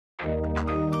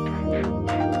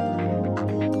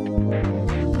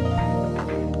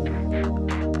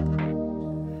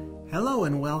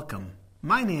and welcome.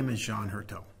 My name is Jean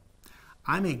Hurtaud.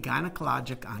 I'm a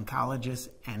gynecologic oncologist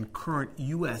and current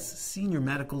US Senior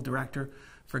Medical Director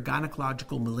for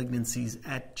Gynecological Malignancies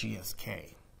at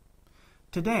GSK.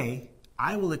 Today,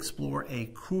 I will explore a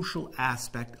crucial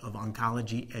aspect of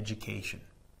oncology education: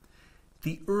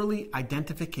 the early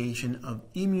identification of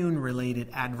immune-related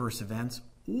adverse events,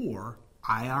 or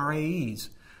IRAEs,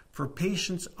 for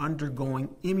patients undergoing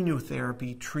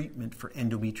immunotherapy treatment for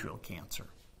endometrial cancer.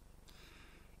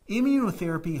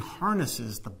 Immunotherapy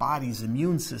harnesses the body's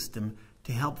immune system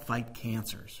to help fight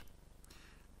cancers.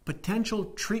 Potential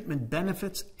treatment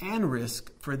benefits and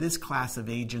risk for this class of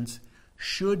agents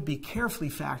should be carefully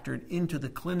factored into the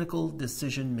clinical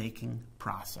decision-making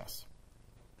process.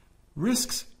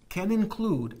 Risks can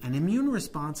include an immune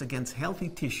response against healthy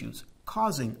tissues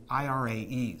causing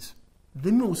IRAEs.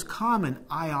 The most common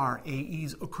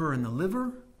IRAEs occur in the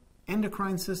liver,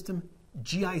 endocrine system,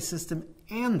 GI system,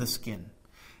 and the skin.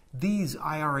 These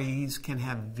IRAEs can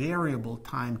have variable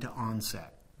time to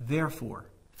onset. Therefore,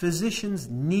 physicians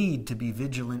need to be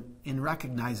vigilant in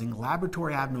recognizing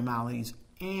laboratory abnormalities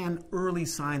and early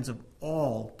signs of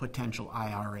all potential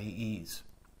IRAEs.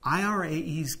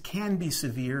 IRAEs can be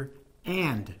severe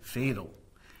and fatal,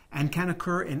 and can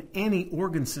occur in any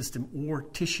organ system or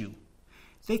tissue.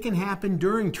 They can happen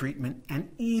during treatment and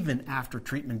even after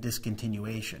treatment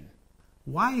discontinuation.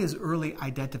 Why is early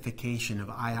identification of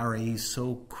IRAEs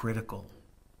so critical?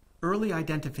 Early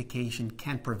identification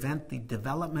can prevent the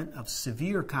development of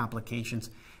severe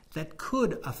complications that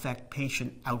could affect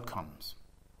patient outcomes.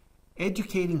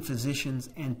 Educating physicians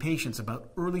and patients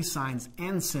about early signs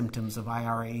and symptoms of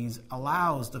IRAEs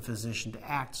allows the physician to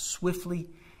act swiftly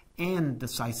and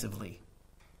decisively.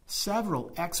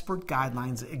 Several expert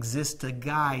guidelines exist to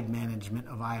guide management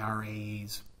of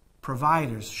IRAEs.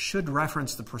 Providers should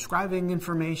reference the prescribing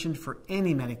information for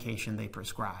any medication they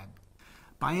prescribe.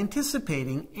 By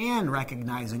anticipating and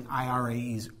recognizing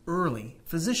IRAEs early,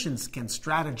 physicians can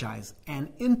strategize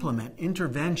and implement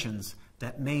interventions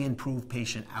that may improve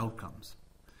patient outcomes.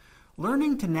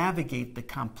 Learning to navigate the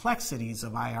complexities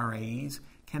of IRAEs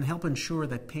can help ensure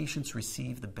that patients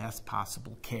receive the best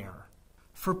possible care.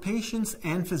 For patients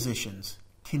and physicians,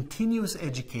 continuous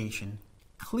education,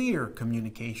 clear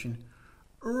communication,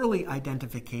 early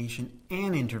identification,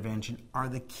 and intervention are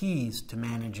the keys to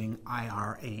managing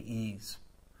IRAEs.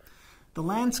 The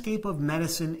landscape of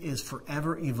medicine is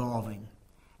forever evolving,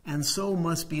 and so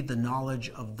must be the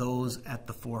knowledge of those at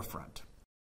the forefront.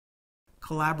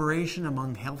 Collaboration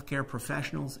among healthcare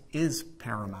professionals is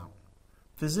paramount.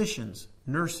 Physicians,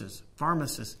 nurses,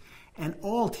 pharmacists, and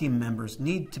all team members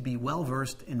need to be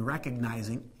well-versed in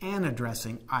recognizing and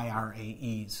addressing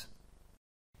IRAEs.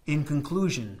 In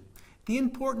conclusion, the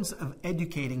importance of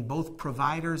educating both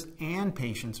providers and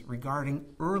patients regarding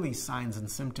early signs and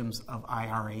symptoms of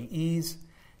IRAEs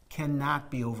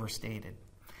cannot be overstated,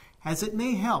 as it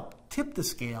may help tip the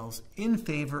scales in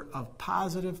favor of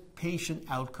positive patient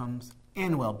outcomes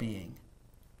and well-being.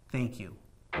 Thank you.